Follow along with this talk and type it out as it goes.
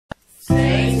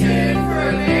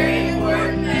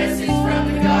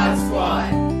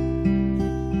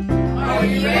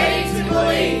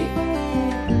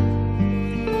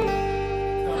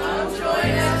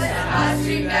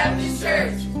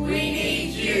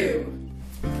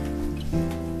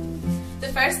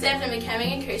first step in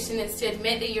becoming a Christian is to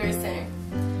admit that you're a sinner.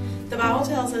 The Bible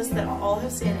tells us that all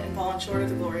have sinned and fallen short of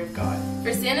the glory of God.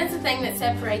 For sin is the thing that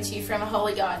separates you from a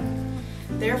holy God.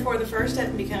 Therefore, the first step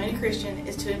in becoming a Christian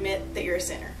is to admit that you're a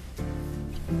sinner.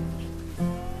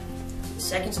 The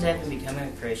second step in becoming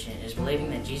a Christian is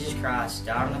believing that Jesus Christ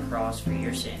died on the cross for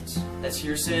your sins. That's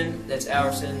your sin, that's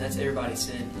our sin, that's everybody's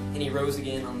sin, and He rose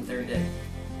again on the third day.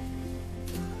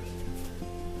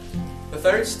 The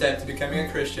third step to becoming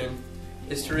a Christian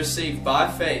is to receive by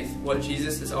faith what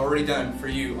Jesus has already done for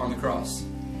you on the cross.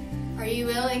 Are you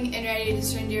willing and ready to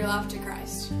surrender your life to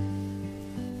Christ?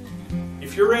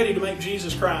 If you're ready to make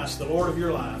Jesus Christ the Lord of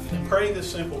your life, then pray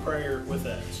this simple prayer with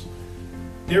us.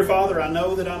 Dear Father, I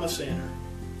know that I'm a sinner.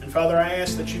 And Father, I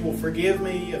ask that you will forgive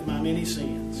me of my many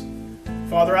sins.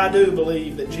 Father, I do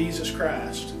believe that Jesus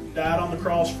Christ died on the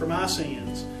cross for my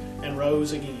sins and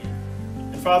rose again.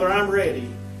 And Father, I'm ready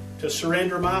to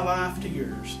surrender my life to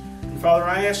yours. And Father,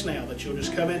 I ask now that you'll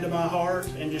just come into my heart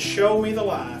and just show me the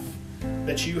life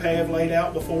that you have laid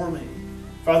out before me.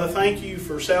 Father, thank you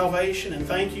for salvation and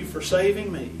thank you for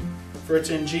saving me. For it's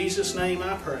in Jesus' name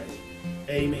I pray.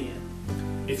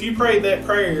 Amen. If you prayed that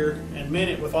prayer and meant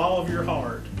it with all of your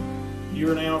heart, you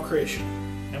are now a Christian.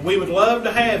 And we would love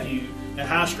to have you at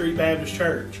High Street Baptist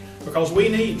Church because we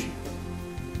need you.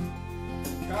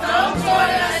 Come join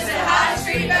us at High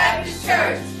Street Baptist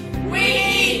Church.